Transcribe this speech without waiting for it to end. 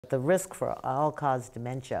The risk for all-cause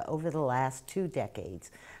dementia over the last 2 decades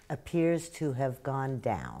appears to have gone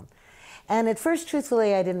down. And at first,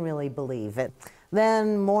 truthfully, I didn't really believe it.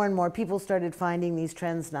 Then more and more people started finding these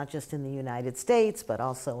trends, not just in the United States, but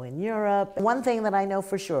also in Europe. One thing that I know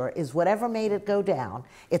for sure is whatever made it go down,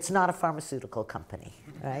 it's not a pharmaceutical company,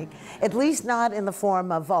 right? At least not in the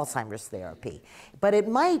form of Alzheimer's therapy. But it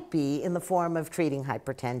might be in the form of treating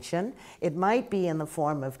hypertension. It might be in the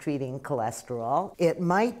form of treating cholesterol. It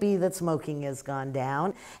might be that smoking has gone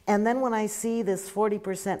down. And then when I see this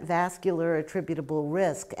 40% vascular attributable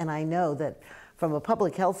risk, and I know that from a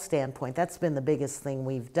public health standpoint, that's been the biggest thing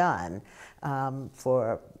we've done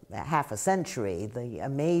for half a century, the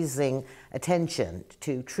amazing attention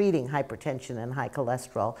to treating hypertension and high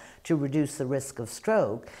cholesterol to reduce the risk of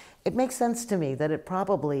stroke. It makes sense to me that it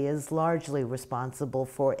probably is largely responsible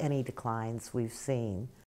for any declines we've seen.